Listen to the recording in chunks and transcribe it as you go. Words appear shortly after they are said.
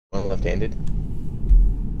playing left-handed?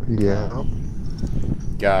 Yeah.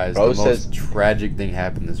 Guys, Bro the most tragic thing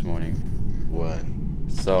happened this morning. What?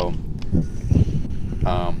 So,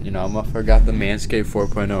 you know, I forgot the Manscaped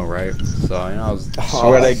 4.0, right? So, you know, I was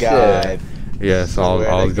Swear to God. yeah. So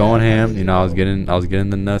I was going ham. You know, I was getting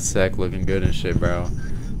the nutsack looking good and shit, bro.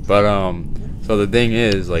 But so the thing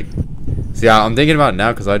is, like, see, I'm thinking about it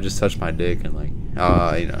now because I just touched my dick and like,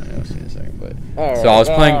 you know, I'll see in a second. But so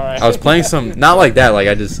I was playing some, not like that, like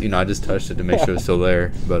I just touched it to make sure it's still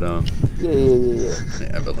there. But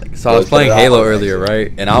yeah. But like, so I was playing Halo earlier,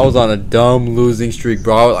 right? And I was on a dumb losing streak,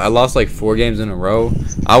 bro. I lost like 4 games in a row.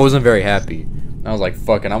 I wasn't very happy. I was like,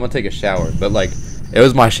 fuck it, I'm gonna take a shower. But like, it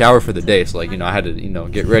was my shower for the day, so like, you know, I had to, you know,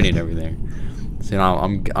 get ready and everything. So, you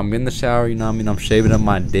know, I'm in the shower, you know what I mean? I'm shaving up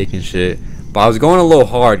my dick and shit. But I was going a little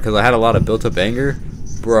hard because I had a lot of built up anger.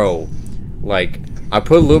 Bro, like, I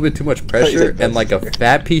put a little bit too much pressure and like a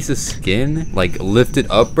fat piece of skin like lifted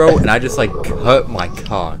up, bro, and I just like cut my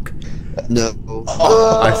cock. No.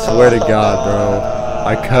 I swear to God,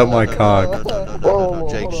 bro. I cut my cock. No,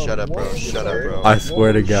 Jake, shut up, bro. Shut up, bro. I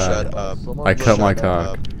swear to God. Shut up. I cut my Shut cock.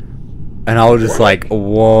 up. And I was just like,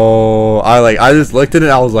 whoa. I just looked at it,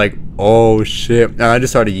 I was like, oh shit. And I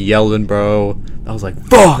just started yelling, bro. I was like,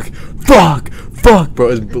 fuck, bro.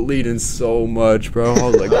 It was bleeding so much, bro. I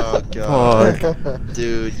was like, Oh, God. fuck.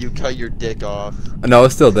 Dude, you cut your dick off. No,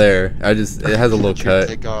 it's still there. It has a little Cut your cut.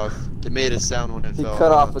 dick off. It made a sound when it He fell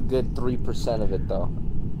cut off a good 3% of it though.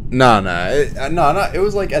 Nah. It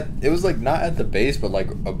was like not at the base, but like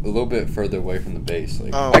a little bit further away from the base.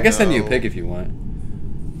 Like, Oh, I can send you a no. pic if you want.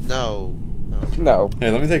 No. No.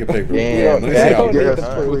 Hey, let me take a pic, bro. Damn. Let me see how it looks.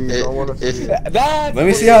 Yes, please. I want to see it. Let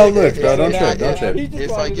me see how it looks, bro. Don't trip. Don't trip.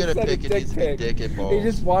 If I get a pic, it needs to be dick and balls. He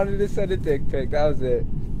just wanted to send a dick pic. That was it.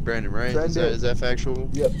 Brandon, right? Send it. Is that factual?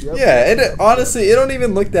 Yep. Yeah, it honestly, it don't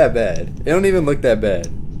even look that bad. It don't even look that bad.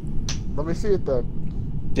 Let me see it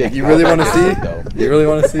then. Jake, You really want to see? though? You really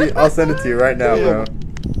want to see? I'll send it to you right now, bro.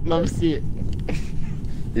 Let me see it.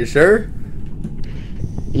 You sure?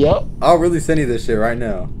 Yep. I'll really send you this shit right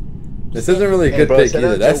now. This isn't really a good bro, pic send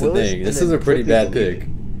either. out That's Joe the Willis thing. and This then is a pretty bad quickly pic.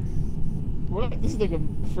 What? This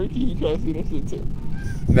nigga freaky. You can't see this shit too.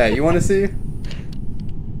 Matt, you want to see?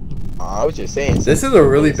 I was just saying. This is a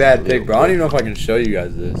really bad pic, bro. I don't even know if I can show you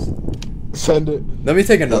guys this. Send it. Let me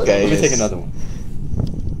take another. Okay, Let me take yes. another one.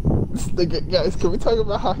 This nigga, guys, can we talk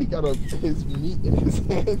about how he got his meat in his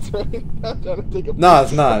hands right now? Trying to take a No,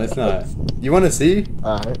 it's not. It's not. You want to see?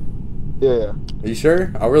 Alright. Yeah. Are you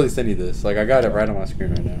sure? I'll really send you this. Like, I got it right on my screen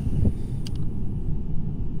right now.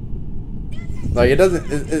 Like, it doesn't.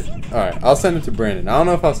 Alright, I'll send it to Brandon. I don't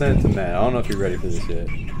know if I'll send it to Matt. I don't know if you're ready for this yet.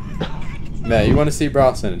 Matt, you want to see, bro?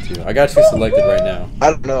 I'll send it to you. I got you selected right now.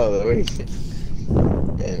 I don't know. Wait.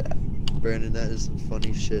 Brandon, that is some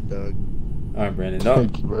funny shit, dog. Alright, Brandon. No,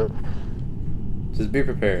 Thank you, bro. just be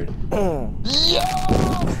prepared.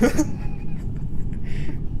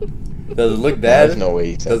 Does it look bad? There's no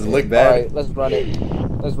way. Does it look bad? Alright, let's run it.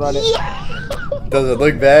 Let's run it. Does it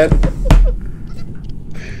look bad?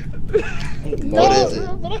 What is it?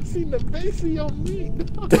 Bro, but I seen the basie on me.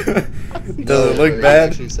 Does it look You bad?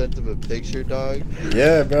 actually sent him a picture, dog.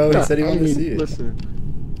 Yeah, bro. He said he I wanted to mean, see it. Listen,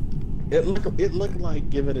 it looked like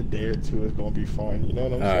give it a day or two is gonna be fine. You know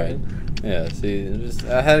what I'm Alright. saying? Yeah, see,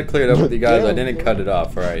 I had to clear it up with you guys. I Damn, didn't bro. cut it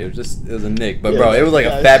off, alright? It was a nick. But, Yeah, bro, it was like a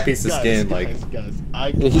guys, fat piece of guys, skin. guys, Like,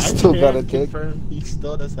 guys, Yeah, he still got a can dick. confirm He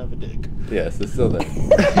still does have a dick. yes, it's still there.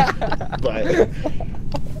 But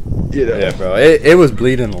you know, Yeah, bro. It was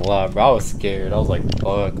bleeding a lot, bro. I was scared. I was like,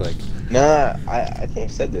 fuck. Like, Nah, I think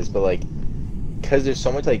I've said this, but like, cause there's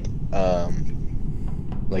so much like I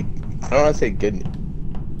don't want to say good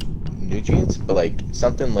nutrients, but like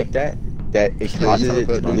something like that it causes Yeah, it to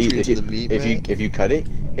but bleed. nutrients in the meat, man. If you cut it,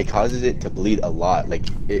 it causes it to bleed a lot. Like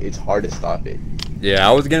it's hard to stop it. yeah,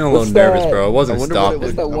 I was getting a little What's nervous, that? bro. It I wasn't wonder what it stopping.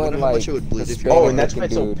 would. that I one, wonder how much like, it would bleed if you. Hispanic Oh, and that's why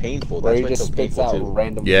looking it's so dude painful. where That's he why it's just so spits painful out too.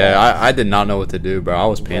 random Yeah, facts, I did not know what to do, bro. I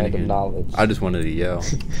was random panicking. knowledge. I just wanted to yell.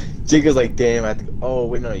 Jake was like, "Damn, I have to go. Oh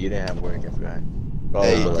wait, no, you didn't have work. I forgot." Oh,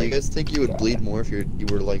 Hey, but, do like, you guys think you would bleed more if you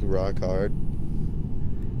were like rock hard?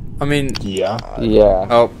 I mean, yeah. Yeah.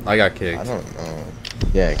 oh, I got I kicked. don't know.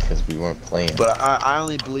 Yeah, because we weren't playing. But I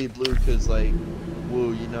only bleed blue because like,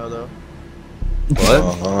 woo, you know though. What?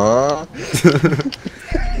 Uh-huh.